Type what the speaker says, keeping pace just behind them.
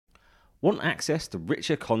Want access to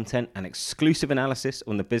richer content and exclusive analysis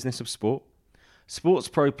on the business of sport? Sports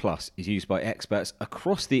Pro Plus is used by experts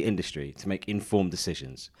across the industry to make informed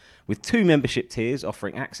decisions, with 2 membership tiers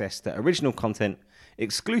offering access to original content,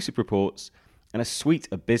 exclusive reports, and a suite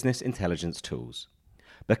of business intelligence tools.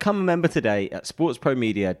 Become a member today at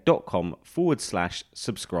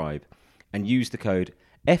sportspromedia.com/subscribe and use the code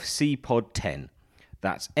FCPOD10.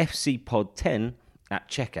 That's FCPOD10 at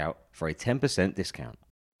checkout for a 10% discount.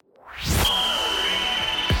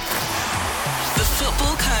 The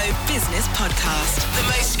Football Co. Business Podcast. The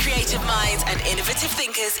most creative minds and innovative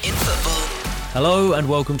thinkers in football. Hello and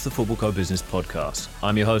welcome to the Football Co. Business Podcast.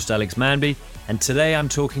 I'm your host, Alex Manby, and today I'm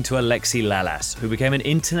talking to Alexi Lalas, who became an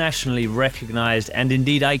internationally recognised and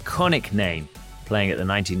indeed iconic name, playing at the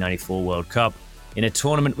 1994 World Cup in a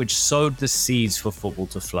tournament which sowed the seeds for football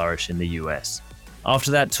to flourish in the US.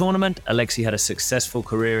 After that tournament, Alexi had a successful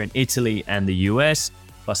career in Italy and the US,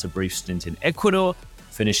 plus a brief stint in Ecuador,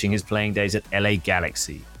 finishing his playing days at LA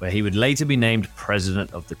Galaxy, where he would later be named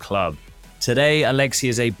president of the club. Today, Alexi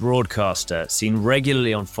is a broadcaster, seen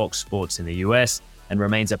regularly on Fox Sports in the US, and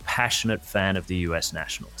remains a passionate fan of the US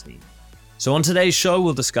national team. So on today's show,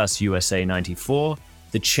 we'll discuss USA 94,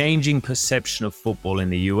 the changing perception of football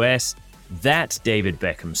in the US, that David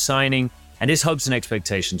Beckham signing, and his hopes and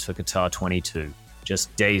expectations for Qatar 22,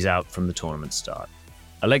 just days out from the tournament start.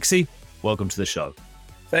 Alexi, welcome to the show.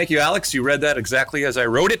 Thank you, Alex. You read that exactly as I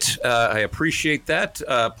wrote it. I appreciate that.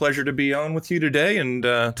 Pleasure to be on with you today and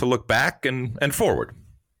to look back and forward.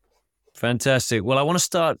 Fantastic. Well, I want to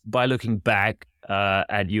start by looking back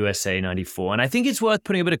at USA 94, and I think it's worth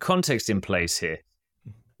putting a bit of context in place here.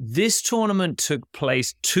 This tournament took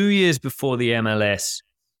place 2 years before the MLS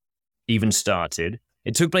even started.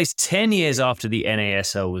 It took place 10 years after the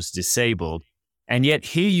NASL was disabled, and yet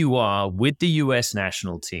here you are with the US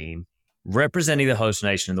national team, representing the host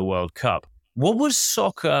nation in the World Cup. What was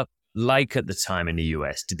soccer like at the time in the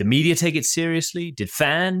US? Did the media take it seriously? Did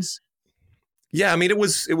fans? Yeah, I mean, it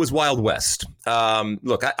was Wild West.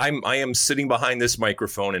 Look, I am sitting behind this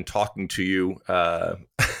microphone and talking to you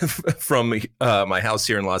from my house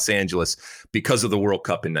here in Los Angeles because of the World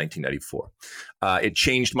Cup in 1994. It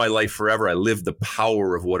changed my life forever. I lived the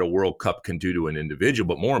power of what a World Cup can do to an individual,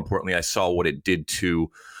 but more importantly, I saw what it did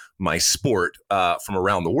to my sport from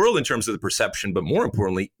around the world in terms of the perception, but more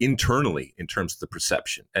importantly, internally in terms of the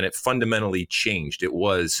perception. And it fundamentally changed. It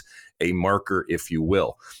was a marker, if you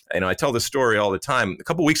will. And I tell this story all the time. A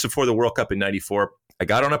couple of weeks before the World Cup in 94, I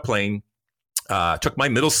got on a plane, took my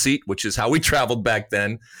middle seat, which is how we traveled back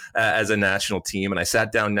then as a national team. And I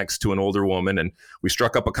sat down next to an older woman and we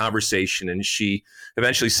struck up a conversation. And she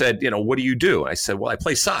eventually said, what do you do? I said, well, I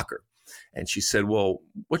play soccer. And she said, well,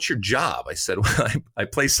 what's your job? I said, well, I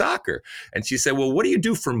play soccer. And she said, well, what do you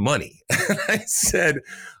do for money? And I said,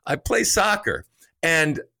 I play soccer.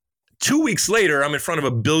 And 2 weeks later, I'm in front of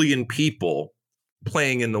 1 billion people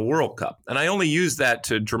playing in the World Cup. And I only use that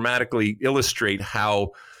to dramatically illustrate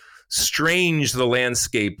how strange the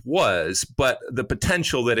landscape was, but the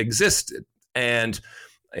potential that existed. And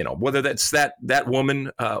whether that's that woman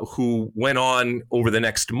who went on over the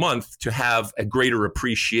next month to have a greater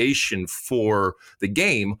appreciation for the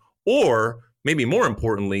game, or maybe more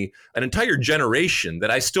importantly, an entire generation that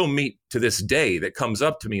I still meet to this day that comes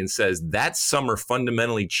up to me and says, that summer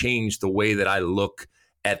fundamentally changed the way that I look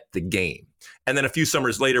at the game. And then a few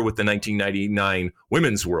summers later with the 1999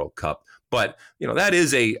 Women's World Cup. But, that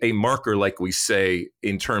is a marker, like we say,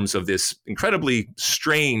 in terms of this incredibly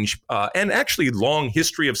strange and actually long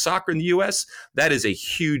history of soccer in the U.S. That is a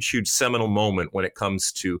huge, huge seminal moment when it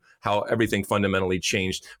comes to how everything fundamentally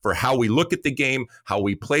changed for how we look at the game, how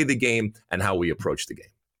we play the game, and how we approach the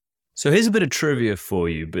game. So here's a bit of trivia for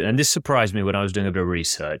you, and this surprised me when I was doing a bit of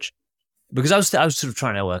research. Because I was sort of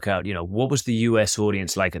trying to work out, what was the US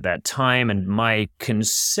audience like at that time? And my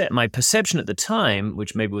perception at the time,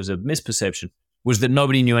 which maybe was a misperception, was that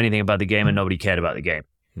nobody knew anything about the game and nobody cared about the game.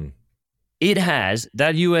 It has,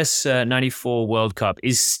 that US 94 World Cup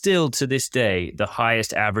is still to this day the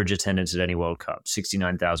highest average attendance at any World Cup,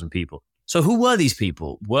 69,000 people. So who were these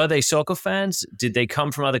people? Were they soccer fans? Did they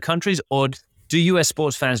come from other countries? Or do US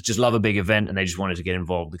sports fans just love a big event and they just wanted to get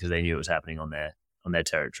involved because they knew it was happening on their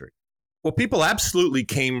territory? Well, people absolutely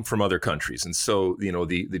came from other countries. And so,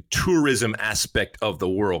 the tourism aspect of the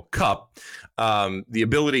World Cup, the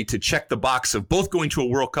ability to check the box of both going to a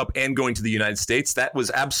World Cup and going to the United States, that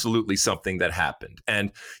was absolutely something that happened.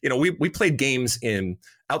 And, we played games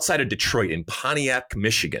outside of Detroit in Pontiac,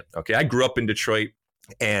 Michigan. Okay, I grew up in Detroit,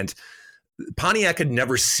 and Pontiac had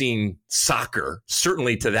never seen soccer,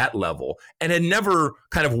 certainly to that level, and had never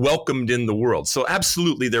kind of welcomed in the world. So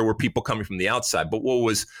absolutely there were people coming from the outside. But what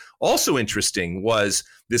was also interesting was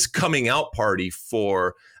this coming out party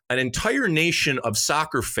for an entire nation of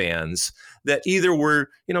soccer fans that either were,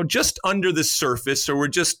 just under the surface or were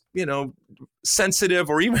just, sensitive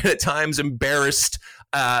or even at times embarrassed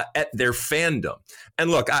at their fandom.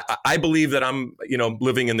 And look, I believe that I'm,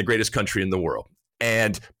 living in the greatest country in the world.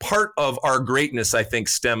 And part of our greatness, I think,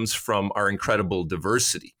 stems from our incredible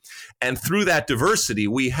diversity. And through that diversity,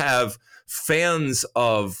 we have fans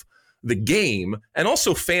of the game and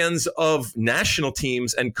also fans of national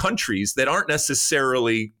teams and countries that aren't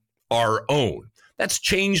necessarily our own. That's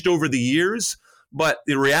changed over the years. But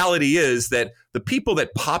the reality is that the people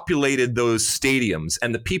that populated those stadiums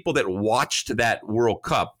and the people that watched that World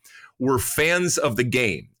Cup were fans of the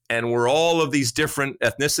game. And we're all of these different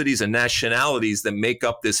ethnicities and nationalities that make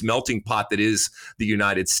up this melting pot that is the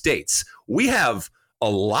United States. We have a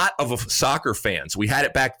lot of soccer fans. We had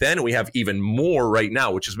it back then, and we have even more right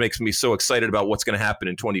now, which makes me so excited about what's going to happen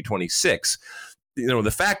in 2026.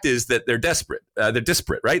 The fact is that they're desperate. They're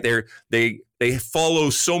disparate, right? They follow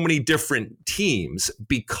so many different teams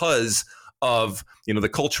because of the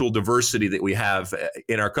cultural diversity that we have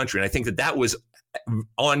in our country. And I think that was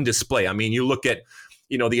on display. I mean, you look at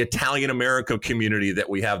the Italian-American community that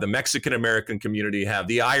we have, the Mexican-American community have,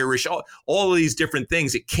 the Irish, all of these different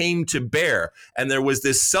things. It came to bear. And there was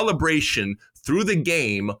this celebration through the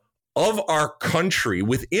game of our country,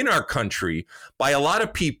 within our country, by a lot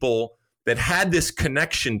of people that had this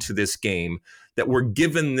connection to this game, that were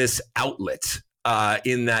given this outlet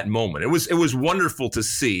in that moment. It was wonderful to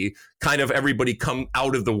see kind of everybody come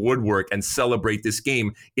out of the woodwork and celebrate this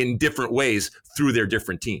game in different ways through their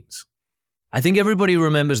different teams. I think everybody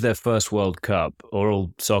remembers their first World Cup, or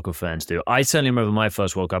all soccer fans do. I certainly remember my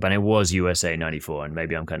first World Cup, and it was USA 94, and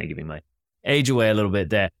maybe I'm kind of giving my age away a little bit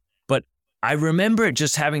there. But I remember it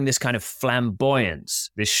just having this kind of flamboyance,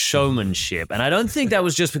 this showmanship. And I don't think that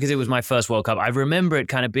was just because it was my first World Cup. I remember it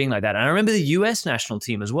kind of being like that. And I remember the US national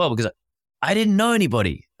team as well, because I didn't know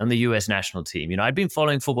anybody on the US national team. I'd been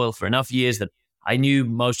following football for enough years that I knew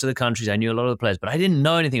most of the countries, I knew a lot of the players, but I didn't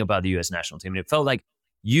know anything about the US national team. And it felt like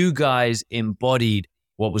you guys embodied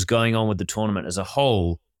what was going on with the tournament as a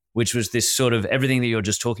whole, which was this sort of everything that you're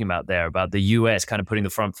just talking about there, about the US kind of putting the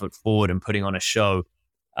front foot forward and putting on a show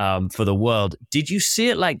for the world. Did you see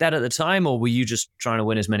it like that at the time, or were you just trying to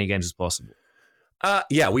win as many games as possible?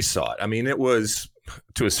 Yeah, we saw it. I mean, it was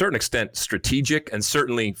to a certain extent strategic, and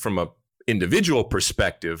certainly from a individual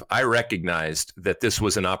perspective, I recognized that this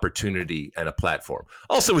was an opportunity and a platform.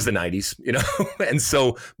 Also, it was the 90s, and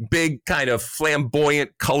so big kind of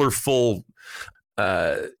flamboyant, colorful,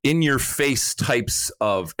 in-your-face types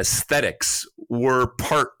of aesthetics were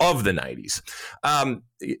part of the 90s.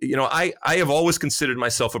 I have always considered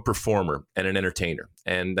myself a performer and an entertainer,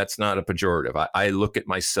 and that's not a pejorative. I look at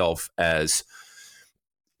myself as,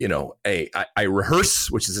 I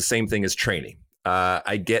rehearse, which is the same thing as training.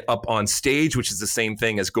 I get up on stage, which is the same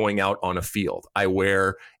thing as going out on a field. I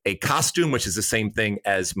wear a costume, which is the same thing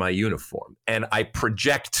as my uniform. And I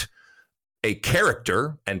project a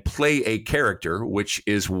character and play a character, which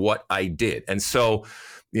is what I did. And so,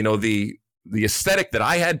 the aesthetic that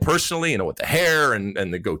I had personally, with the hair and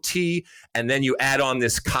the goatee, and then you add on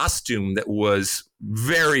this costume that was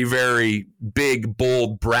very, very big,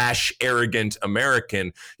 bold, brash, arrogant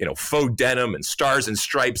American, faux denim and stars and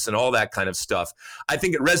stripes and all that kind of stuff. I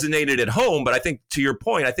think it resonated at home, but I think, to your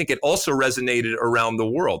point, I think it also resonated around the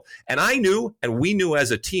world. And I knew, and we knew as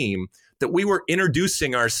a team, that we were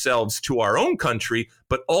introducing ourselves to our own country,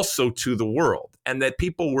 but also to the world, and that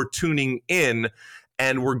people were tuning in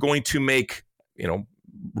and were going to make,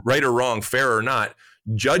 right or wrong, fair or not,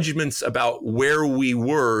 judgments about where we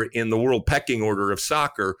were in the world pecking order of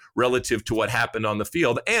soccer relative to what happened on the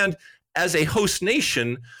field. And as a host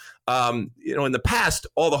nation, in the past,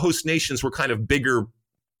 all the host nations were kind of bigger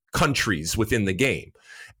countries within the game.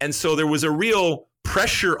 And so there was a real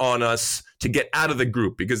pressure on us to get out of the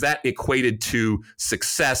group, because that equated to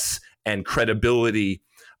success and credibility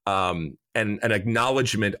and an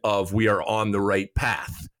acknowledgement of we are on the right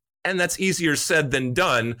path. And that's easier said than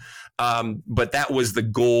done. But that was the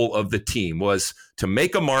goal of the team, was to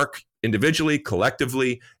make a mark individually,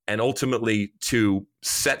 collectively, and ultimately to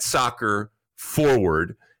set soccer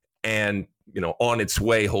forward and, on its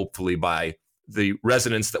way, hopefully, by the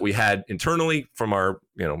resonance that we had internally from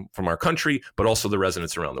our country, but also the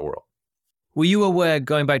resonance around the world. Were you aware,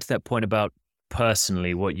 going back to that point about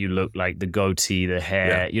personally what you look like, the goatee, the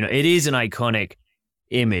hair, it is an iconic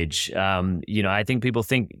image. I think people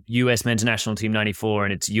think US men's national team 94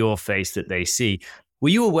 and it's your face that they see. Were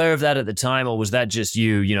you aware of that at the time, or was that just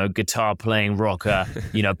you, guitar playing rocker,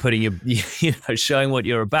 putting your, showing what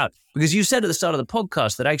you're about? Because you said at the start of the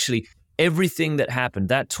podcast that actually everything that happened,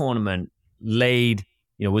 that tournament laid,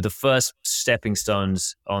 with the first stepping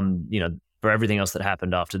stones on, for everything else that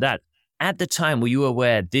happened after that. At the time, were you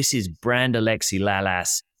aware this is brand Alexi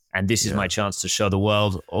Lalas and this is my chance to show the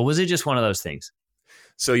world? Or was it just one of those things?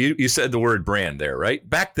 So you said the word brand there, right?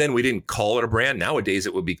 Back then, we didn't call it a brand. Nowadays,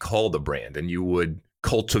 it would be called a brand, and you would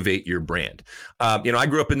cultivate your brand. I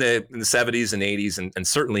grew up in the 70s and 80s and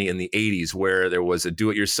certainly in the 80s where there was a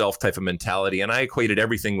do-it-yourself type of mentality, and I equated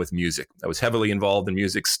everything with music. I was heavily involved in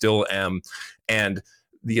music, still am, and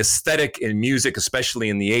the aesthetic in music, especially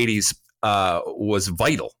in the 80s, was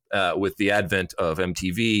vital with the advent of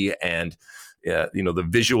MTV and the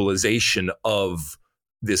visualization of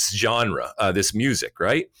this genre, this music,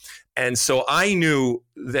 right? And so I knew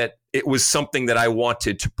that it was something that I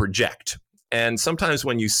wanted to project. And sometimes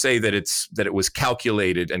when you say that it was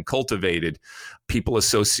calculated and cultivated, people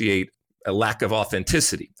associate a lack of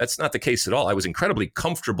authenticity. That's not the case at all. I was incredibly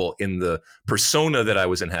comfortable in the persona that I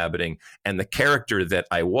was inhabiting and the character that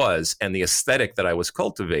I was and the aesthetic that I was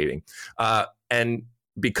cultivating. And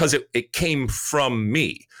because it came from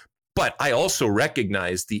me. But I also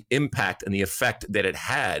recognized the impact and the effect that it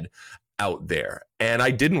had out there. And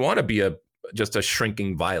I didn't want to be just a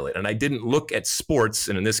shrinking violet. And I didn't look at sports,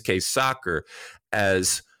 and in this case, soccer,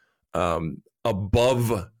 as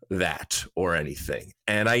above that or anything.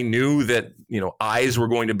 And I knew that, eyes were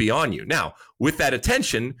going to be on you. Now, with that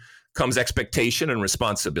attention comes expectation and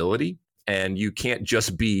responsibility. And you can't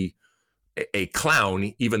just be a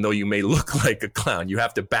clown, even though you may look like a clown. You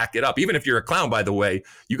have to back it up. Even if you're a clown, by the way,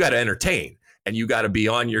 you got to entertain and you got to be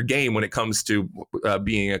on your game when it comes to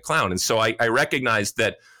being a clown. And so I recognized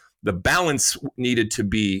that the balance needed to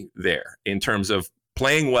be there in terms of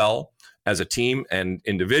playing well as a team and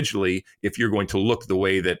individually, if you're going to look the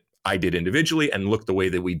way that I did individually and look the way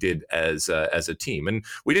that we did as a team. And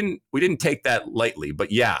we didn't take that lightly,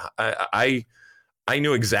 but yeah, I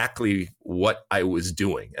knew exactly what I was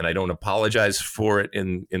doing, and I don't apologize for it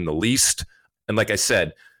in the least. And like I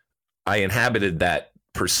said, I inhabited that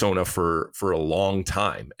persona for a long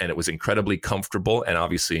time, and it was incredibly comfortable and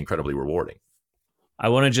obviously incredibly rewarding. I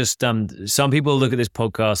want to just, some people look at this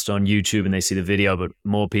podcast on YouTube and they see the video, but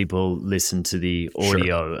more people listen to the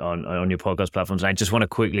audio on your podcast platforms. And I just want to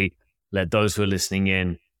quickly let those who are listening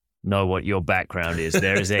in know what your background is.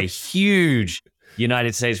 There is a huge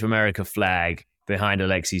United States of America flag behind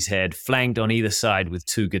Alexi's head, flanked on either side with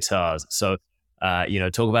two guitars. So,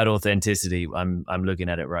 talk about authenticity. I'm looking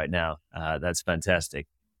at it right now. That's fantastic.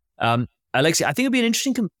 Alexi, I think it'd be an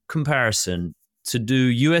interesting comparison to do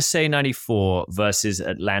USA 94 versus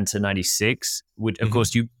Atlanta 96, which, of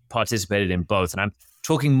course, you participated in both. And I'm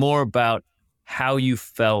talking more about how you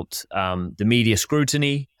felt the media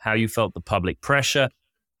scrutiny, how you felt the public pressure.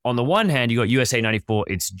 On the one hand, you got USA 94,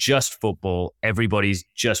 it's just football. Everybody's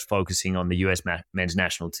just focusing on the US men's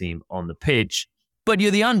national team on the pitch. But you're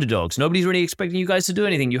the underdogs. Nobody's really expecting you guys to do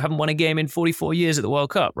anything. You haven't won a game in 44 years at the World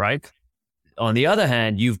Cup, right? On the other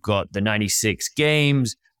hand, you've got the 96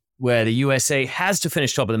 games where the USA has to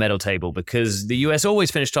finish top of the medal table because the US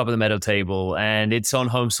always finished top of the medal table and it's on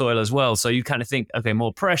home soil as well. So you kind of think, okay,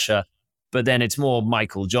 more pressure, but then it's more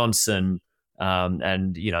Michael Johnson,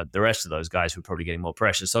 and the rest of those guys who are probably getting more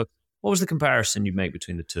pressure. So what was the comparison you'd make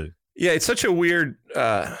between the two? Yeah, it's such a weird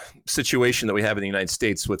situation that we have in the United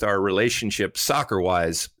States with our relationship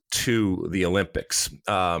soccer-wise to the Olympics,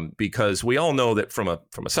 because we all know that from a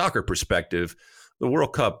soccer perspective, the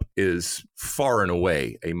World Cup is far and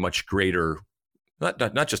away a much greater,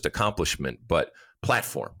 not just accomplishment, but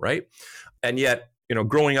platform, right? And yet,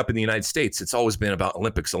 growing up in the United States, it's always been about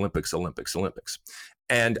Olympics.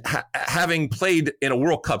 And having played in a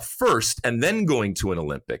World Cup first and then going to an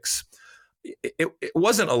Olympics, it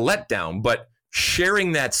wasn't a letdown, but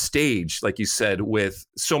sharing that stage, like you said, with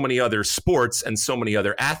so many other sports and so many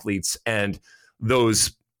other athletes and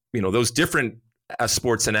those different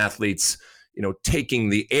sports and athletes, taking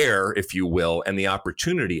the air, if you will, and the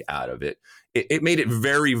opportunity out of it, it made it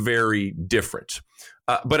very, very different.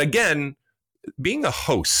 But again, being a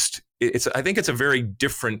host, I think it's a very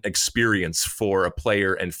different experience for a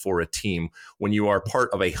player and for a team when you are part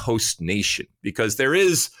of a host nation, because there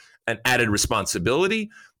is an added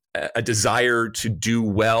responsibility, a desire to do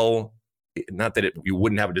well. Not that you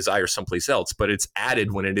wouldn't have a desire someplace else, but it's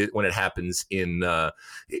added when it happens in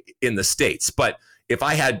the States. But if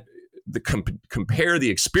I had to compare the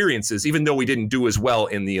experiences, even though we didn't do as well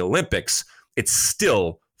in the Olympics, it's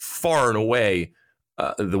still far and away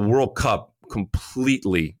the World Cup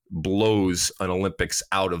completely blows an Olympics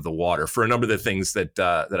out of the water for a number of the things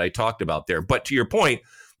that I talked about there. But to your point,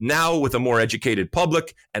 now with a more educated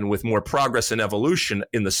public and with more progress and evolution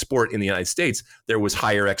in the sport in the United States, there was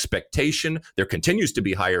higher expectation. There continues to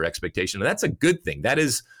be higher expectation, and that's a good thing. That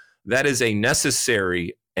is a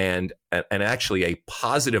necessary and actually a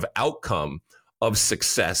positive outcome of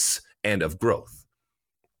success and of growth.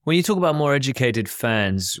 When you talk about more educated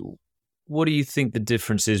fans, what do you think the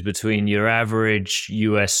difference is between your average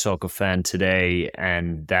US soccer fan today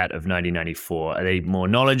and that of 1994? Are they more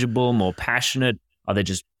knowledgeable, more passionate? Are there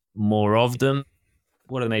just more of them?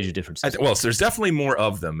 What are the major differences? So there's definitely more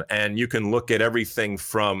of them. And you can look at everything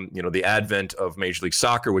from, the advent of Major League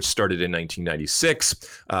Soccer, which started in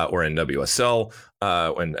 1996, or NWSL,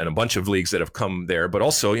 and a bunch of leagues that have come there. But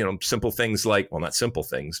also, simple things like, well, not simple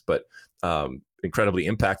things, but incredibly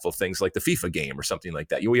impactful things like the FIFA game or something like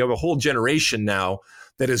that. We have a whole generation now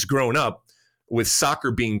that has grown up with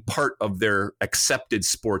soccer being part of their accepted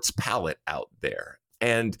sports palette out there.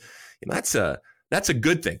 And that's a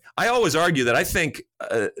good thing. I always argue that I think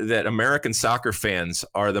that American soccer fans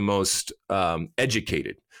are the most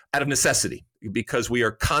educated out of necessity, because we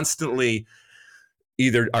are constantly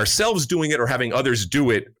either ourselves doing it or having others do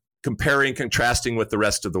it, comparing, contrasting with the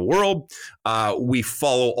rest of the world. We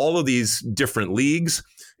follow all of these different leagues.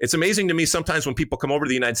 It's amazing to me sometimes when people come over to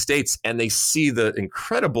the United States and they see the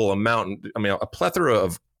incredible amount, a plethora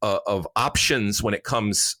of options when it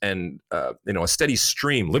comes and, a steady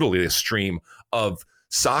stream, literally a stream of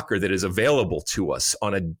soccer that is available to us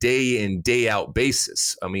on a day in, day out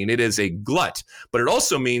basis. It is a glut, but it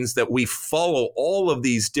also means that we follow all of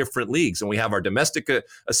these different leagues, and we have our domestic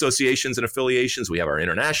associations and affiliations. We have our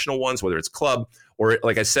international ones, whether it's club or,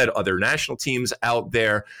 like I said, other national teams out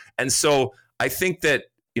there. And so I think that,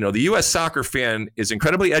 the U.S. soccer fan is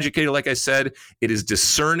incredibly educated. Like I said, it is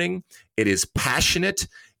discerning. It is passionate.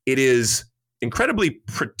 It is incredibly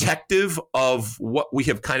protective of what we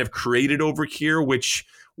have kind of created over here, which,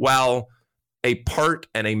 while a part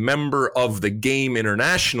and a member of the game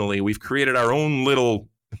internationally, we've created our own little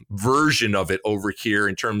version of it over here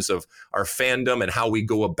in terms of our fandom and how we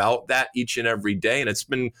go about that each and every day. And it's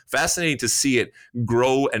been fascinating to see it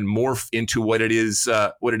grow and morph into what it is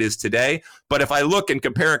today. But if I look and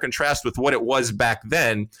compare and contrast with what it was back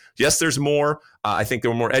then, yes, there's more. I think they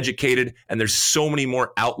were more educated, and there's so many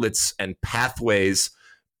more outlets and pathways,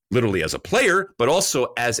 literally as a player, but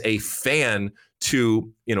also as a fan,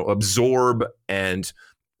 to absorb and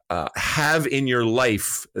have in your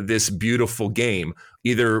life this beautiful game,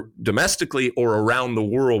 either domestically or around the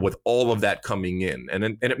world, with all of that coming in.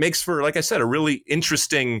 And it makes for, like I said, a really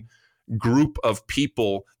interesting group of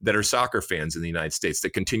people that are soccer fans in the United States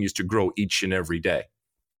that continues to grow each and every day.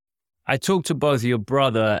 I talked to both your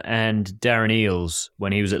brother and Darren Eales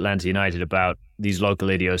when he was at Atlanta United about these local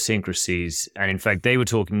idiosyncrasies. And in fact, they were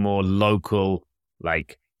talking more local,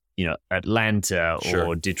 like, Atlanta or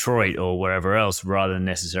Sure. Detroit or wherever else, rather than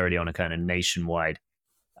necessarily on a kind of nationwide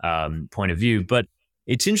point of view. But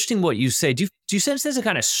it's interesting what you say. Do you sense there's a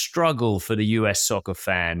kind of struggle for the US soccer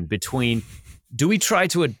fan between, do we try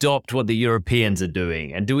to adopt what the Europeans are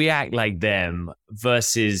doing and do we act like them,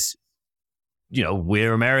 versus,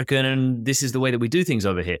 we're American and this is the way that we do things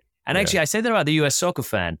over here? And actually, I say that about the US soccer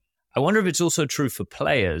fan. I wonder if it's also true for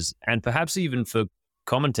players and perhaps even for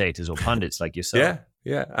commentators or pundits like yourself.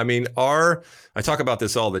 Yeah. I talk about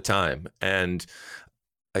this all the time, and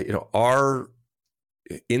our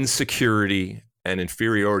insecurity and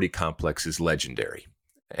inferiority complex is legendary.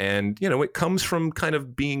 And, it comes from kind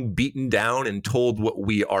of being beaten down and told what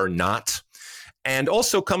we are not, and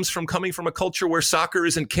also comes from coming from a culture where soccer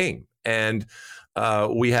isn't king. And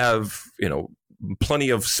we have, plenty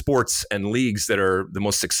of sports and leagues that are the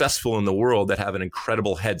most successful in the world that have an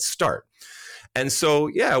incredible head start. And so,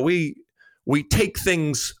 we take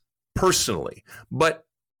things personally, but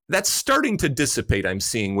that's starting to dissipate. I'm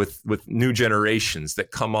seeing with new generations that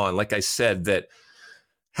come on, like I said, that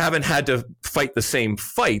haven't had to fight the same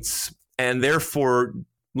fights and therefore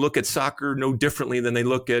look at soccer no differently than they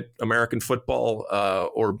look at American football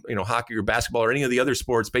or hockey or basketball or any of the other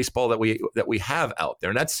sports, baseball that we have out there.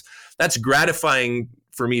 And that's gratifying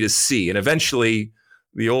for me to see. And eventually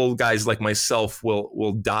the old guys like myself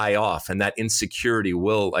will die off, and that insecurity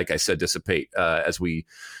will, like I said, dissipate as we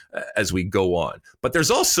go on. But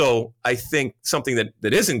there's also, I think, something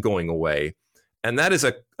that isn't going away, and that is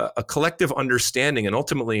a collective understanding and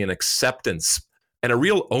ultimately an acceptance and a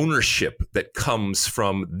real ownership that comes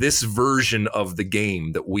from this version of the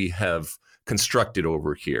game that we have constructed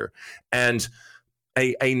over here, and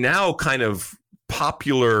a now kind of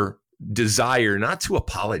popular desire not to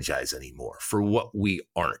apologize anymore for what we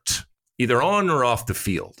aren't, either on or off the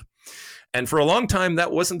field. And for a long time,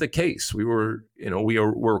 that wasn't the case. We're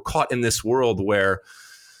caught in this world where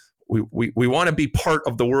we want to be part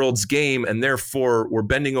of the world's game, and therefore we're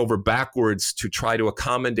bending over backwards to try to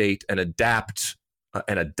accommodate and adapt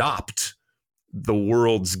and adopt the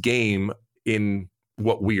world's game in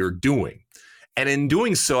what we are doing. And in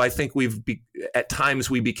doing so, I think at times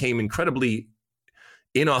we became incredibly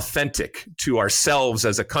inauthentic to ourselves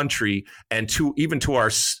as a country and to our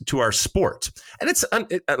sport. And it's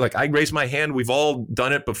like, I raise my hand. We've all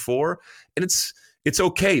done it before, and it's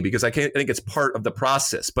okay, because I think it's part of the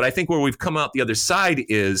process. But I think where we've come out the other side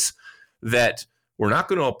is that we're not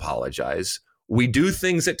going to apologize. We do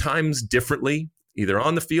things at times differently, either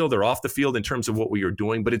on the field or off the field in terms of what we are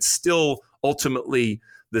doing, but it's still ultimately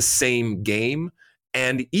the same game.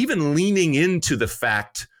 And even leaning into the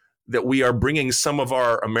fact that we are bringing some of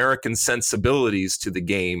our American sensibilities to the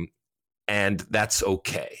game, and that's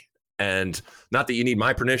okay. And not that you need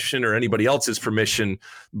my permission or anybody else's permission,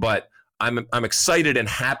 but I'm excited and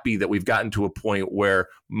happy that we've gotten to a point where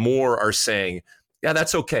more are saying, yeah,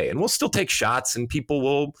 that's okay. And we'll still take shots, and people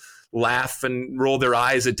will laugh and roll their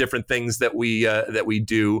eyes at different things that we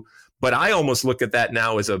do. But I almost look at that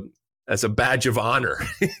now as a badge of honor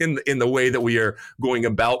in the way that we are going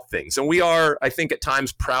about things. And we are, I think, at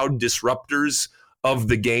times proud disruptors of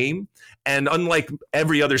the game. And unlike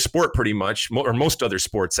every other sport, pretty much, or most other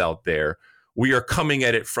sports out there, we are coming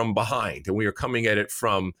at it from behind, and we are coming at it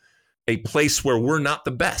from a place where we're not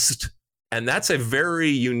the best. And that's a very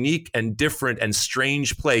unique and different and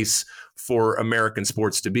strange place for American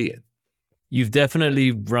sports to be in. You've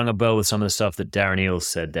definitely rung a bell with some of the stuff that Darren Eales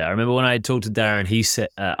said there. I remember when I talked to Darren, he said,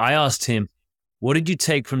 I asked him, what did you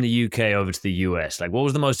take from the UK over to the US? Like, what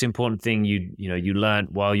was the most important thing you learned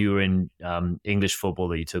while you were in English football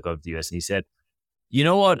that you took over to the US? And he said, you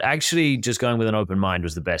know what? Actually, just going with an open mind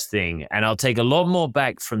was the best thing. And I'll take a lot more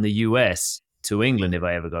back from the US to England if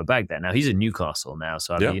I ever go back there. Now, he's in Newcastle now,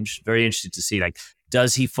 so I'd be very interested to see, like,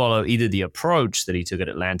 does he follow either the approach that he took at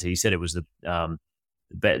Atlanta? He said it was the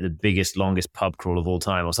biggest, longest pub crawl of all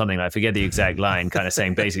time or something. I forget the exact line, kind of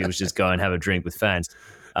saying basically it was just go and have a drink with fans.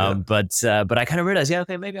 But I kind of realized,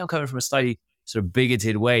 okay, maybe I'm coming from a slightly sort of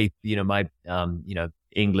bigoted way.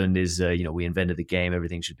 England is, we invented the game.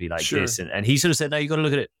 Everything should be like this. And he sort of said, no, you got to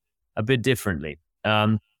look at it a bit differently.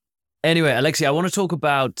 Anyway, Alexi, I want to talk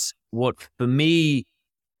about what for me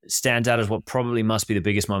stands out as what probably must be the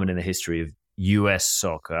biggest moment in the history of US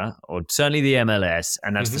soccer, or certainly the MLS,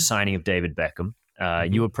 and that's the signing of David Beckham.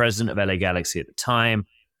 You were president of LA Galaxy at the time.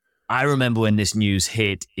 I remember when this news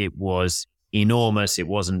hit, it was enormous. It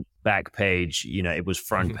wasn't back page, it was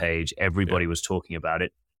front page. Everybody was talking about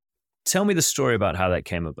it. Tell me the story about how that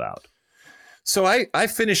came about. So I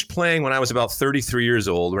finished playing when I was about 33 years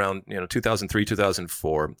old, around 2003,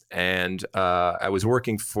 2004. And I was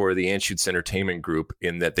working for the Anschutz Entertainment Group,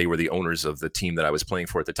 in that they were the owners of the team that I was playing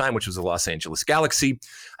for at the time, which was the Los Angeles Galaxy.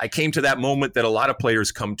 I came to that moment that a lot of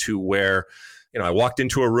players come to where I walked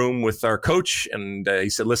into a room with our coach, and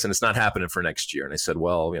he said, listen, it's not happening for next year. And I said,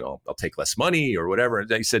 well, I'll take less money or whatever.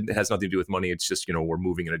 And he said, it has nothing to do with money. It's just, we're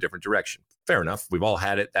moving in a different direction. Fair enough. We've all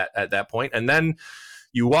had it at that point. And then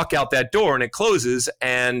you walk out that door and it closes,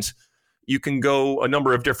 and you can go a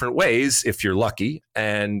number of different ways if you're lucky,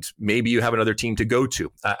 and maybe you have another team to go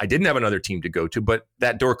to. I didn't have another team to go to, but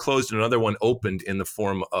that door closed and another one opened in the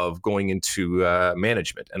form of going into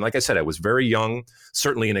management. And like I said, I was very young,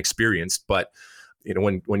 certainly inexperienced, but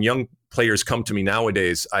when young players come to me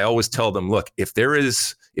nowadays, I always tell them, look, if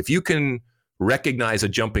you can recognize a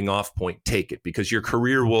jumping off point, take it, because your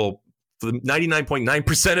career will, for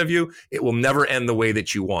 99.9% of you, it will never end the way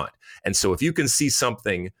that you want. And so if you can see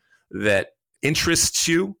something that interests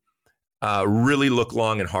you, really look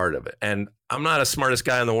long and hard of it. And I'm not the smartest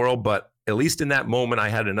guy in the world, but at least in that moment, I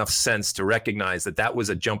had enough sense to recognize that that was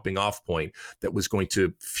a jumping off point that was going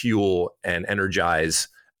to fuel and energize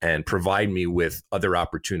and provide me with other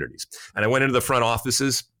opportunities. And I went into the front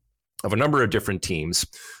offices of a number of different teams,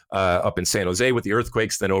 up in San Jose with the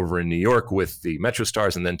Earthquakes, then over in New York with the Metro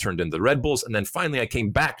Stars, and then turned into the Red Bulls. And then finally, I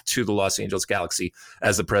came back to the Los Angeles Galaxy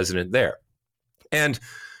as the president there. And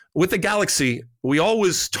with the Galaxy, we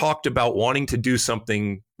always talked about wanting to do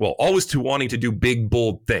something, wanting to do big,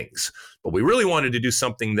 bold things. But we really wanted to do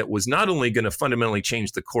something that was not only going to fundamentally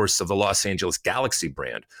change the course of the Los Angeles Galaxy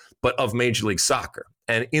brand, but of Major League Soccer.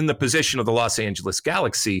 And in the position of the Los Angeles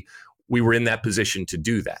Galaxy, we were in that position to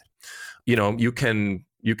do that. You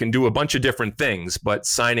can do a bunch of different things, but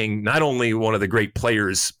signing not only one of the great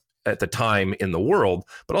players at the time in the world,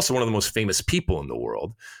 but also one of the most famous people in the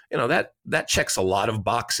world. That checks a lot of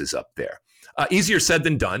boxes up there. Easier said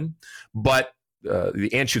than done, but the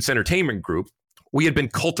Anschutz Entertainment Group, we had been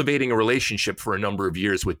cultivating a relationship for a number of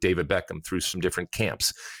years with David Beckham through some different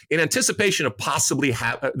camps in anticipation of possibly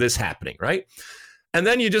this happening, right? And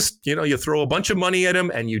then you just, you throw a bunch of money at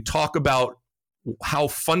him and you talk about how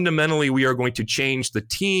fundamentally we are going to change the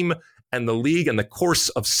team and the league and the course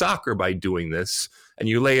of soccer by doing this. And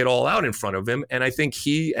you lay it all out in front of him. And I think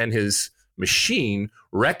he and his machine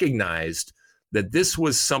recognized that this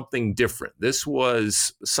was something different. This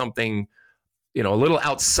was something, a little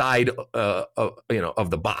outside of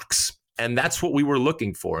the box. And that's what we were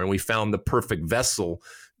looking for. And we found the perfect vessel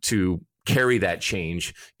to carry that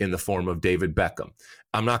change in the form of David Beckham.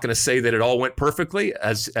 I'm not going to say that it all went perfectly.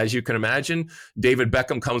 As you can imagine, David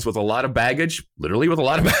Beckham comes with a lot of baggage, literally with a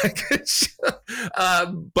lot of baggage.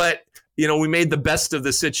 But, we made the best of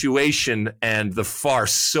the situation, and the far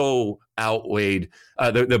so outweighed,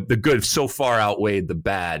 the good so far outweighed the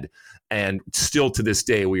bad. And still to this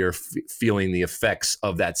day, we are feeling the effects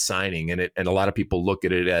of that signing. And a lot of people look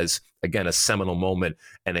at it as, again, a seminal moment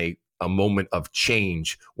and a moment of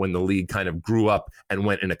change when the league kind of grew up and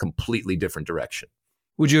went in a completely different direction.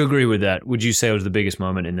 Would you agree with that? Would you say it was the biggest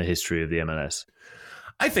moment in the history of the MLS?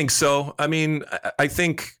 I think so. I mean, I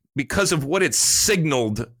think because of what it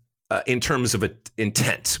signaled in terms of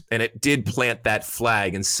intent, and it did plant that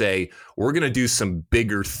flag and say, we're going to do some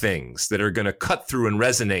bigger things that are going to cut through and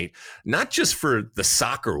resonate, not just for the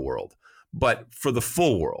soccer world, but for the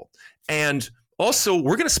full world. And also,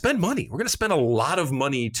 we're going to spend money. We're going to spend a lot of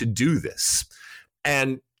money to do this.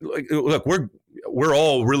 And look, we're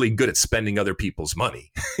all really good at spending other people's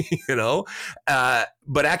money,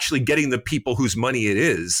 but actually getting the people whose money it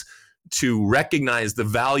is to recognize the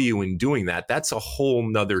value in doing that, that's a whole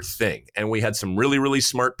nother thing. And we had some really, really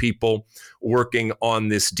smart people working on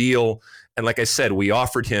this deal. And like I said, we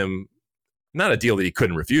offered him not a deal that he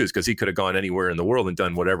couldn't refuse, because he could have gone anywhere in the world and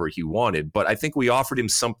done whatever he wanted. But I think we offered him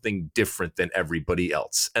something different than everybody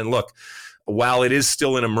else. And look, while it is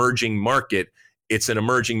still an emerging market, it's an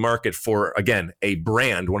emerging market for, again, a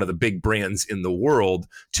brand, one of the big brands in the world,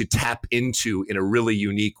 to tap into in a really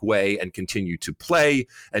unique way and continue to play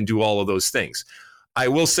and do all of those things. I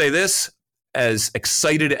will say this, as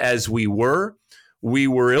excited as we were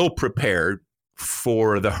ill prepared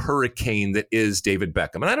for the hurricane that is David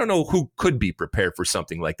Beckham. And I don't know who could be prepared for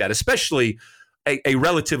something like that, especially a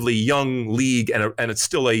relatively young league and it's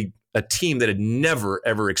still a team that had never,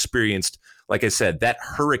 ever experienced, like I said, that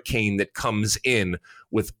hurricane that comes in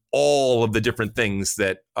with all of the different things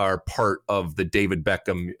that are part of the David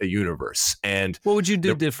Beckham universe. And what would you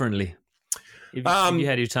do differently if you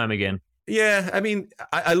had your time again? Yeah, I mean,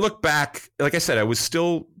 I look back, like I said, I was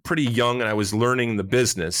still pretty young and I was learning the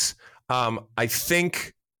business. I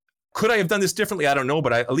think, could I have done this differently? I don't know,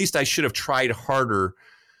 but at least I should have tried harder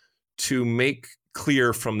to make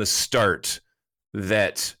clear from the start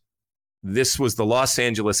that this was the Los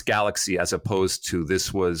Angeles Galaxy as opposed to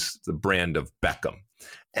this was the brand of Beckham.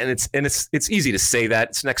 And it's easy to say that.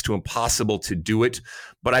 It's next to impossible to do it.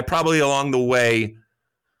 But I probably along the way,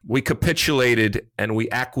 we capitulated and we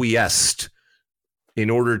acquiesced in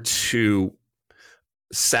order to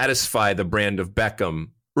satisfy the brand of Beckham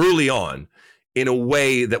early on in a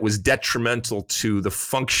way that was detrimental to the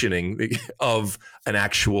functioning of an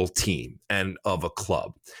actual team and of a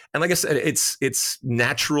club. And like I said, it's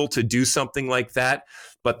natural to do something like that,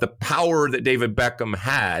 but the power that David Beckham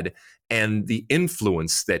had and the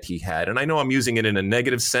influence that he had, and I know I'm using it in a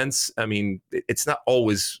negative sense. I mean, it's not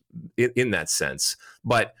always in that sense,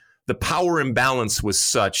 but the power imbalance was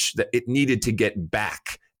such that it needed to get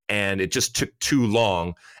back. And it just took too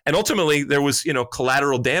long. And ultimately, there was,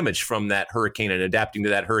 collateral damage from that hurricane and adapting to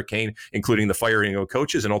that hurricane, including the firing of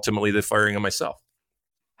coaches and ultimately the firing of myself.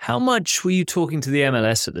 How much were you talking to the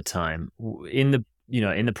MLS at the time in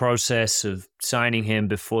the process of signing him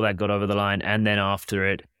before that got over the line and then after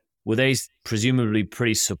it? Were they presumably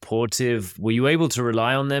pretty supportive? Were you able to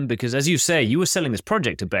rely on them? Because as you say, you were selling this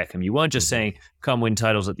project to Beckham. You weren't just saying, come win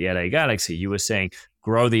titles at the LA Galaxy. You were saying,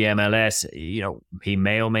 grow the MLS. He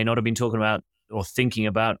may or may not have been talking about or thinking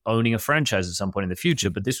about owning a franchise at some point in the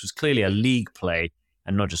future, but this was clearly a league play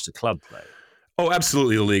and not just a club play. Oh,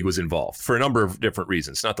 absolutely. The league was involved for a number of different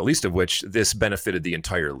reasons, not the least of which this benefited the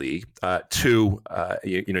entire league. Two,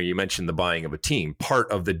 you mentioned the buying of a team. Part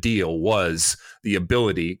of the deal was the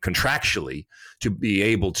ability contractually to be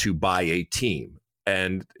able to buy a team.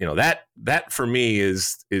 And, that for me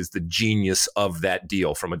is the genius of that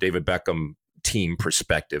deal from a David Beckham team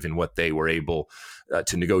perspective in what they were able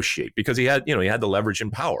to negotiate, because he had the leverage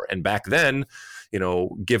and power. And back then,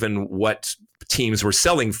 given what teams were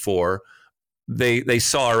selling for, they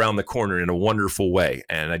saw around the corner in a wonderful way.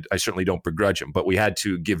 And I certainly don't begrudge him, but we had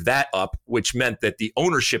to give that up, which meant that the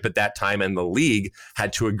ownership at that time and the league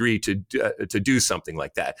had to agree to do something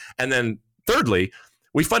like that. And then thirdly,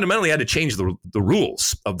 we fundamentally had to change the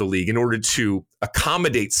rules of the league in order to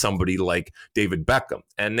accommodate somebody like David Beckham.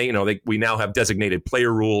 And we now have designated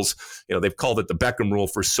player rules. They've called it the Beckham rule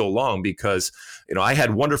for so long because, I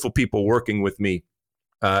had wonderful people working with me,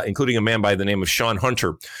 including a man by the name of Sean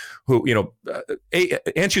Hunter, who,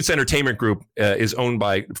 Anschutz Entertainment Group is owned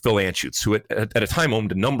by Phil Anschutz, who at a time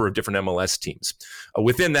owned a number of different MLS teams.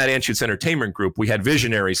 Within that Anschutz Entertainment Group, we had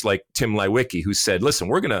visionaries like Tim Leiweke, who said, listen,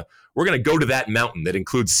 we're gonna go to that mountain that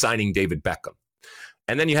includes signing David Beckham.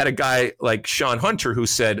 And then you had a guy like Sean Hunter who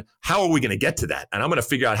said, how are we going to get to that? And I'm going to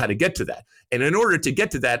figure out how to get to that. And in order to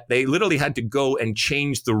get to that, they literally had to go and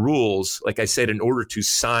change the rules, like I said, in order to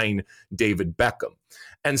sign David Beckham.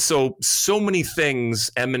 And so many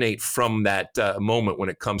things emanate from that moment when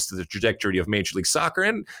it comes to the trajectory of Major League Soccer,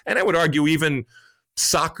 and I would argue even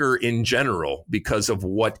soccer in general, because of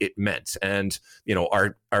what it meant. And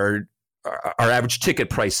our average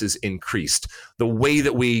ticket prices increased. The way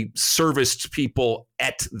that we serviced people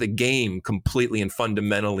at the game completely and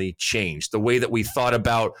fundamentally changed. The way that we thought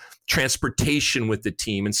about transportation with the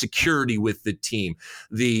team and security with the team.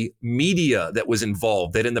 The media that was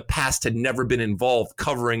involved, that in the past had never been involved,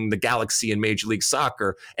 covering the Galaxy in Major League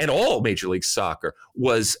Soccer and all Major League Soccer,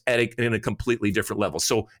 was in a completely different level.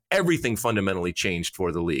 So everything fundamentally changed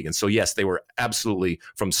for the league. And so, yes, they were absolutely,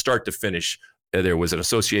 from start to finish, there was an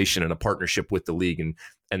association and a partnership with the league, and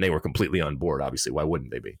they were completely on board. Obviously, why wouldn't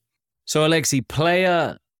they be? So, Alexi,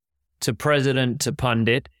 player to president to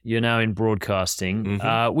pundit, you're now in broadcasting.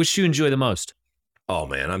 Mm-hmm. Which do you enjoy the most? Oh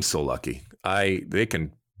man, I'm so lucky. They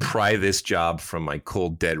can pry this job from my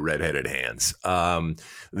cold, dead, redheaded hands.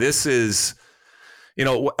 This is,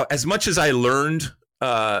 as much as I learned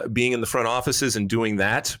being in the front offices and doing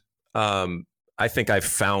that, I think I've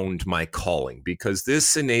found my calling, because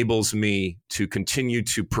this enables me to continue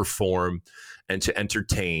to perform and to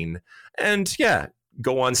entertain and,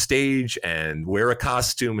 go on stage and wear a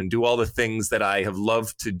costume and do all the things that I have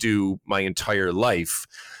loved to do my entire life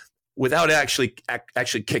without actually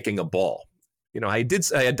kicking a ball. I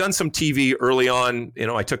had done some TV early on.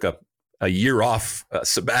 I took a year off,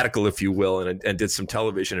 sabbatical, if you will, and did some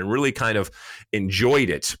television and really kind of enjoyed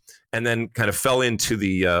it, and then kind of fell into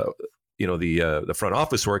the front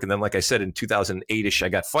office work. And then, like I said, in 2008-ish, I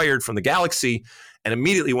got fired from the Galaxy and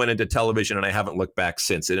immediately went into television, and I haven't looked back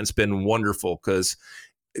since. And it's been wonderful, because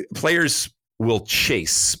players will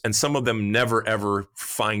chase, and some of them never, ever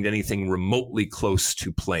find anything remotely close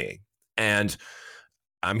to playing. And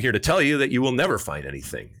I'm here to tell you that you will never find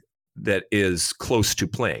anything that is close to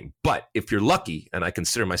playing. But if you're lucky, and I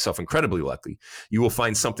consider myself incredibly lucky, you will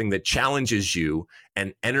find something that challenges you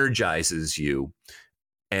and energizes you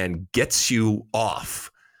and gets you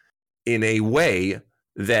off in a way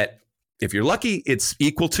that, if you're lucky, it's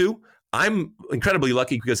equal to. I'm incredibly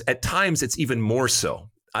lucky because at times it's even more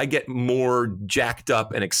so. I get more jacked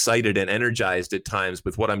up and excited and energized at times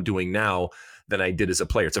with what I'm doing now than I did as a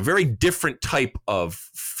player. It's a very different type of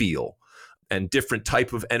feel and different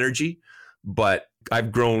type of energy, but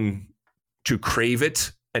I've grown to crave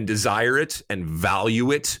it and desire it and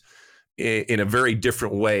value it in a very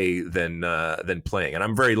different way than playing. And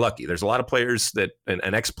I'm very lucky. There's a lot of players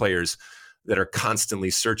and ex-players that are constantly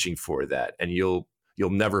searching for that, and you'll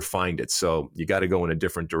never find it. So you got to go in a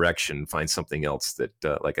different direction, find something else that,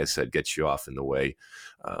 like I said, gets you off in the way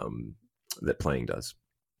that playing does.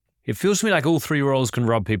 It feels to me like all three roles can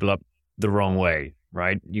rub people up the wrong way,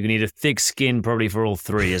 right? You need a thick skin probably for all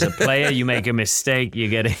three. As a player, you make a mistake, you're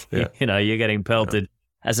getting, you're getting pelted. Yeah.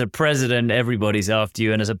 As a president, everybody's after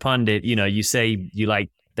you. And as a pundit, you say you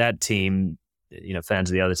like that team,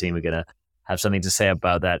 fans of the other team are going to have something to say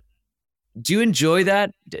about that. Do you enjoy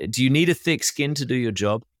that? Do you need a thick skin to do your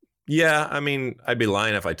job? Yeah, I mean, I'd be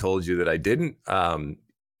lying if I told you that I didn't. I'm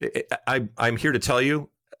here to tell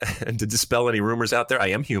you and to dispel any rumors out there. I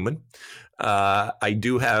am human. I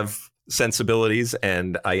do have sensibilities,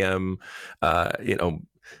 and I am, I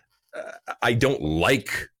don't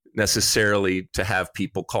like necessarily to have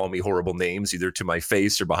people call me horrible names, either to my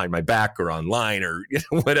face or behind my back or online or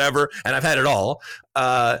whatever. And I've had it all.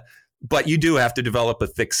 But you do have to develop a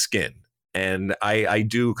thick skin. And I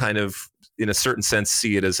do kind of, in a certain sense,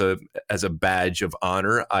 see it as a badge of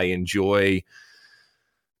honor. I enjoy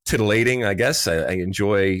titillating, I guess. I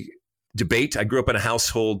enjoy debate. I grew up in a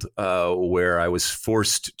household where I was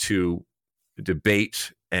forced to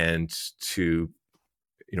debate and to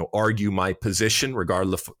argue my position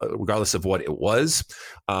regardless of what it was.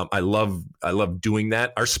 I love doing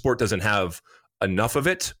that. Our sport doesn't have enough of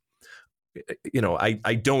it.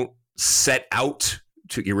 I don't set out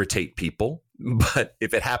to irritate people, but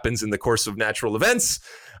if it happens in the course of natural events,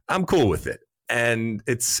 I'm cool with it. And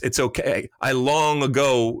it's okay. I long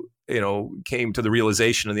ago, came to the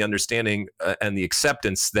realization and the understanding and the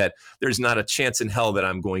acceptance that there's not a chance in hell that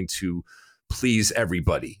I'm going to please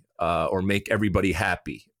everybody or make everybody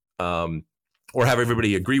happy or have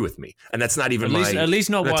everybody agree with me. And that's not even at least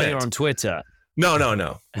not intent. While you're on Twitter.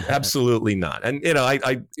 No, absolutely not.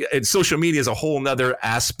 And social media is a whole nother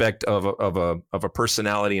aspect of a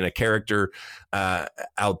personality and a character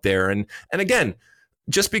out there. And again,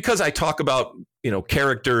 just because I talk about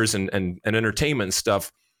characters and entertainment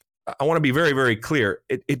stuff, I want to be very, very clear.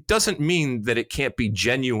 It doesn't mean that it can't be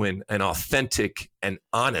genuine and authentic and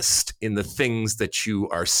honest in the things that you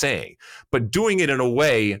are saying, but doing it in a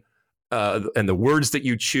way and the words that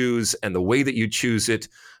you choose and the way that you choose it.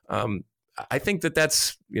 I think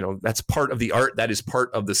that's part of the art. That is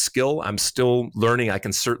part of the skill. I'm still learning. I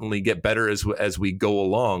can certainly get better as we go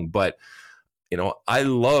along. But, I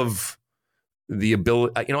love the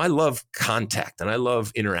ability, I love contact and I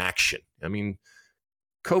love interaction. I mean,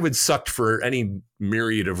 COVID sucked for any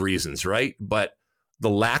myriad of reasons, right? But the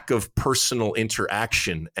lack of personal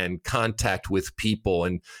interaction and contact with people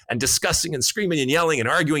and discussing and screaming and yelling and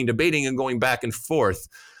arguing, debating and going back and forth,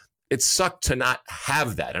 it sucked to not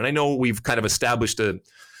have that. And I know we've kind of established a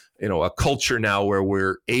culture now where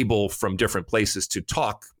we're able from different places to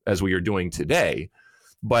talk as we are doing today,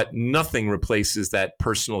 but nothing replaces that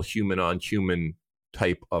personal human on human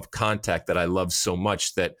type of contact that I love so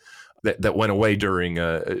much that went away during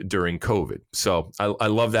COVID. So I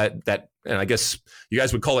love that, and I guess you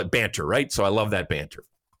guys would call it banter, right? So I love that banter.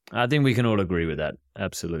 I think we can all agree with that.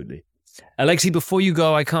 Absolutely. Alexi, before you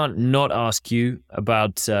go, I can't not ask you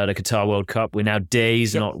about the Qatar World Cup. We're now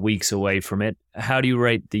days, not weeks away from it. How do you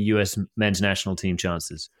rate the U.S. men's national team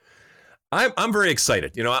chances? I'm very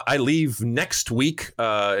excited. I leave next week.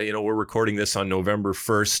 We're recording this on November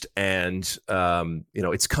 1st, and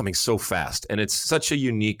it's coming so fast, and it's such a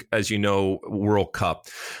unique, as you know, World Cup.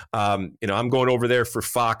 I'm going over there for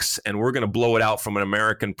Fox, and we're going to blow it out from an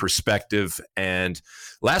American perspective. And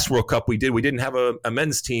last World Cup we didn't have a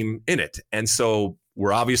men's team in it, and so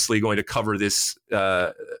we're obviously going to cover this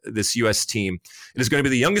U.S. team. It is going to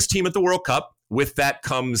be the youngest team at the World Cup. With that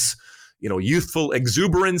comes youthful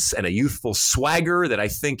exuberance and a youthful swagger that I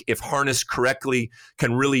think, if harnessed correctly,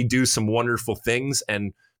 can really do some wonderful things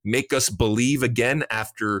and make us believe again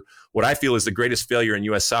after what I feel is the greatest failure in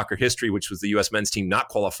U.S. soccer history, which was the U.S. men's team not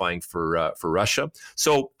qualifying for Russia.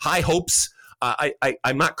 So high hopes.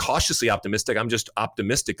 I'm not cautiously optimistic. I'm just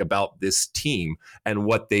optimistic about this team and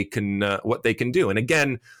what they can do. And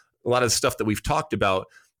again, a lot of the stuff that we've talked about,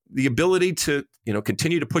 the ability to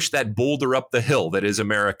continue to push that boulder up the hill that is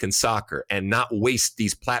American soccer and not waste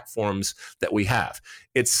these platforms that we have.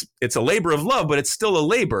 It's a labor of love, but it's still a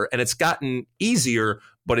labor, and it's gotten easier,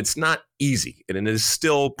 but it's not easy, and it is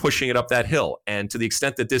still pushing it up that hill. And to the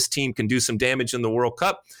extent that this team can do some damage in the World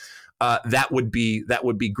Cup, that would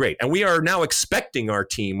be great. And we are now expecting our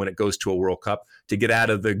team, when it goes to a World Cup, to get out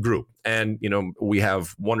of the group. And, we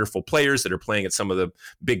have wonderful players that are playing at some of the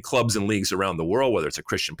big clubs and leagues around the world, whether it's a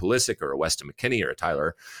Christian Pulisic or a Weston McKennie or a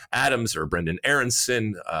Tyler Adams or a Brendan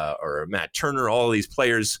Aronson or a Matt Turner, all of these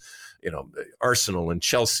players, Arsenal and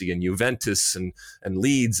Chelsea and Juventus and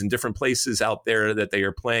Leeds and different places out there that they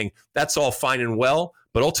are playing. That's all fine and well.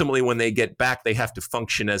 But ultimately, when they get back, they have to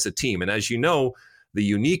function as a team. And as you know, the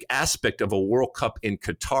unique aspect of a World Cup in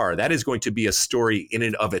Qatar, that is going to be a story in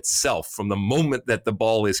and of itself from the moment that the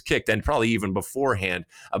ball is kicked, and probably even beforehand,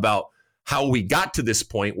 about how we got to this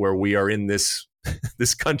point where we are in this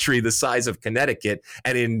country the size of Connecticut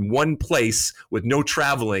and in one place with no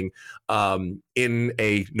traveling in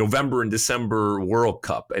a November and December World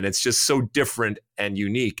Cup. And it's just so different and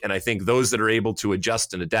unique. And I think those that are able to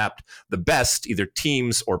adjust and adapt the best, either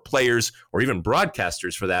teams or players or even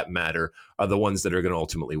broadcasters for that matter, are the ones that are going to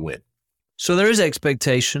ultimately win. So there is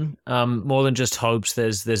expectation, more than just hopes.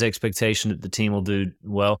 There's expectation that the team will do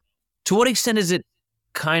well. To what extent is it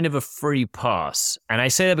kind of a free pass? And I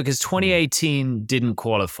say that because 2018 didn't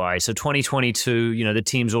qualify. So 2022, the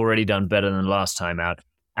team's already done better than last time out.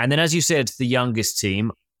 And then, as you said, it's the youngest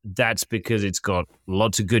team. That's because it's got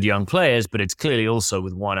lots of good young players, but it's clearly also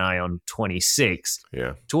with one eye on 26.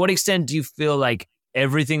 Yeah. To what extent do you feel like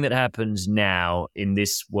everything that happens now in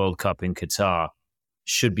this World Cup in Qatar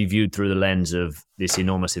should be viewed through the lens of this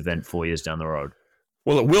enormous event 4 years down the road?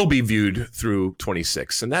 Well, it will be viewed through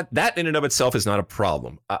 26, and that in and of itself is not a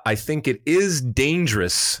problem. I think it is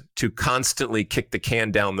dangerous to constantly kick the can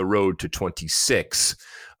down the road to 26.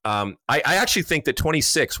 I actually think that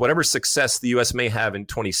 26, whatever success the U.S. may have in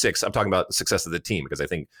 26, I'm talking about the success of the team, because I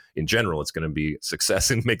think in general it's going to be success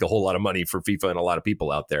and make a whole lot of money for FIFA and a lot of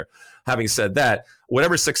people out there. Having said that,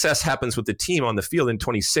 whatever success happens with the team on the field in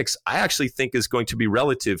 26, I actually think is going to be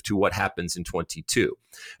relative to what happens in 22.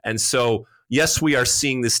 And so, yes, we are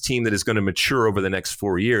seeing this team that is going to mature over the next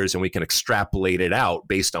 4 years, and we can extrapolate it out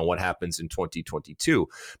based on what happens in 2022.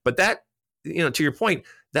 But that, to your point,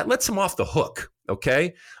 that lets them off the hook,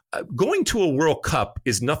 okay? Going to a World Cup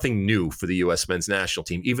is nothing new for the U.S. men's national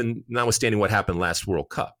team, even notwithstanding what happened last World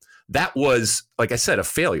Cup. That was, like I said, a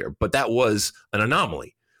failure, but that was an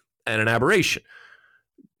anomaly and an aberration.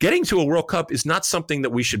 Getting to a World Cup is not something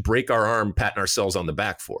that we should break our arm, patting ourselves on the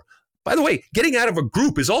back for. By the way, getting out of a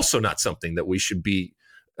group is also not something that we should be,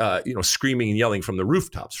 screaming and yelling from the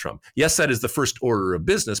rooftops from. Yes, that is the first order of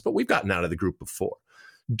business, but we've gotten out of the group before.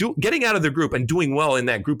 Getting out of the group and doing well in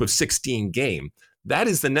that group of 16 game, that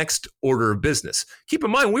is the next order of business. Keep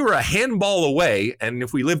in mind, we were a handball away, and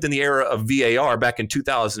if we lived in the era of VAR back in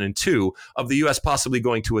 2002, of the U.S. possibly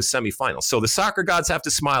going to a semifinal. So the soccer gods have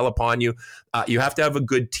to smile upon you. You have to have a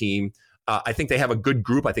good team. I think they have a good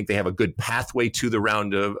group. I think they have a good pathway to the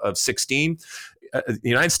round of 16. The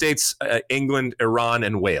United States, England, Iran,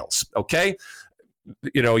 and Wales. Okay,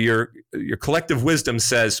 your collective wisdom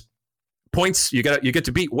says points. You get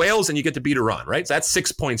to beat Wales and you get to beat Iran, right? So that's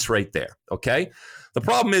 6 points right there. Okay. The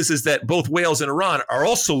problem is that both Wales and Iran are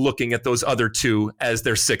also looking at those other two as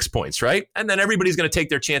their 6 points, right? And then everybody's going to take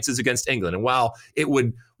their chances against England. And while it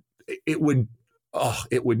would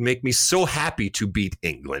make me so happy to beat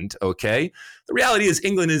England, okay? The reality is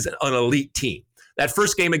England is an elite team. That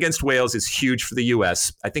first game against Wales is huge for the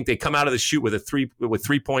U.S. I think they come out of the chute with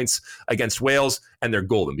 3 points against Wales, and they're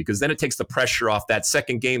golden, because then it takes the pressure off. That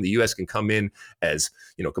second game, the U.S. can come in as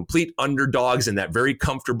complete underdogs in that very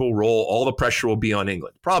comfortable role. All the pressure will be on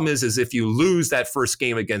England. The problem is if you lose that first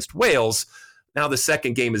game against Wales, now the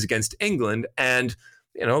second game is against England, and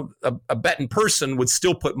a betting person would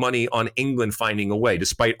still put money on England finding a way,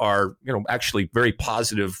 despite our, actually very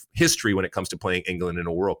positive history when it comes to playing England in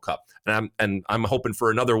a World Cup. And I'm hoping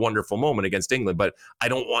for another wonderful moment against England, but I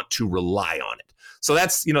don't want to rely on it. So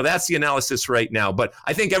that's the analysis right now. But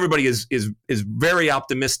I think everybody is very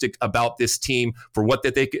optimistic about this team for what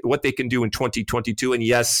they can do in 2022. And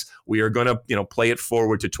yes, we are going to play it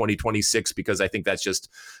forward to 2026, because I think that's just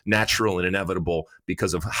natural and inevitable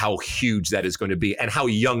because of how huge that is going to be and how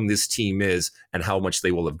young this team is and how much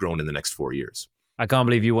they will have grown in the next 4 years. I can't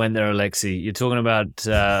believe you went there, Alexi. You're talking about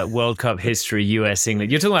World Cup history, US,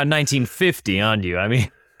 England. You're talking about 1950, aren't you? I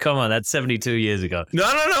mean, come on, that's 72 years ago. No.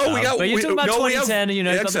 But you're talking about 2010, exactly.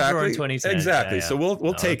 Got the draw in 2010. Exactly. Yeah. So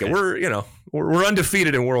we'll take it. We're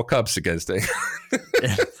undefeated in World Cups against it.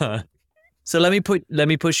 So let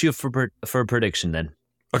me push you for a prediction then.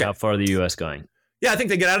 Okay. How far are the US going? Yeah, I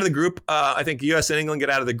think they get out of the group. I think US and England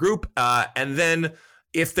get out of the group, and then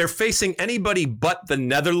if they're facing anybody but the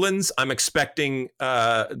Netherlands, I'm expecting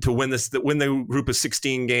to win the group of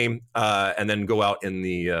 16 game, and then go out in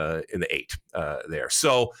the 8 there.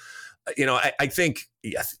 So, I think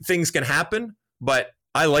things can happen, but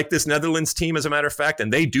I like this Netherlands team, as a matter of fact,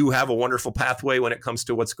 and they do have a wonderful pathway when it comes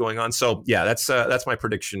to what's going on. So, yeah, that's my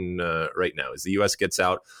prediction right now. Is the U.S. gets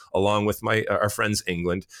out along with our friends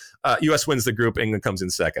England. U.S. wins the group. England comes in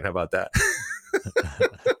second. How about that?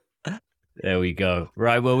 There we go.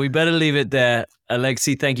 Right. Well, we better leave it there.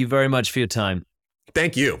 Alexi, thank you very much for your time.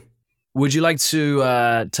 Thank you. Would you like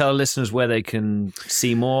to tell listeners where they can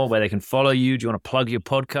see more, where they can follow you? Do you want to plug your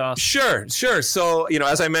podcast? Sure. So,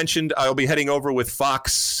 as I mentioned, I'll be heading over with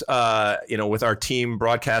Fox, with our team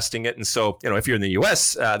broadcasting it. And so, if you're in the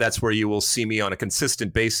U.S., that's where you will see me on a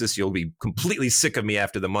consistent basis. You'll be completely sick of me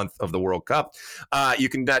after the month of the World Cup. You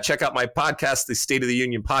can check out my podcast, the State of the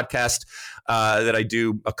Union podcast, that I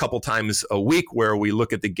do a couple times a week, where we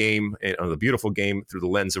look at the game, the beautiful game, through the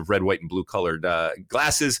lens of red, white, and blue colored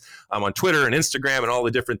glasses. I'm on Twitter and Instagram and all the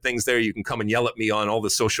different things there. You can come and yell at me on all the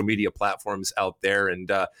social media platforms out there.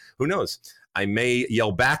 And who knows? I may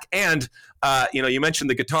yell back. And, you mentioned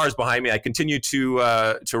the guitars behind me. I continue to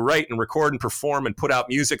write and record and perform and put out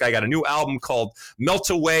music. I got a new album called Melt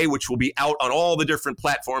Away, which will be out on all the different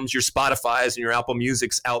platforms, your Spotify's and your Apple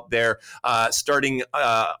Music's out there, starting,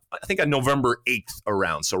 I think, on November 8th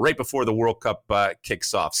around. So right before the World Cup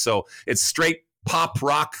kicks off. So it's straight pop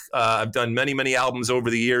rock. I've done many, many albums over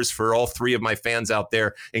the years for all three of my fans out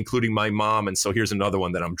there, including my mom. And so here's another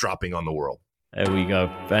one that I'm dropping on the world. There we go.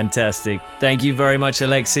 Fantastic. Thank you very much,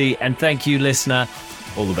 Alexi. And thank you, listener.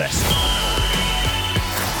 All the best.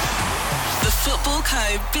 The Football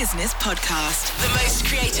Co. Business Podcast. The most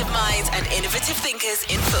creative minds and innovative thinkers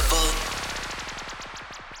in football.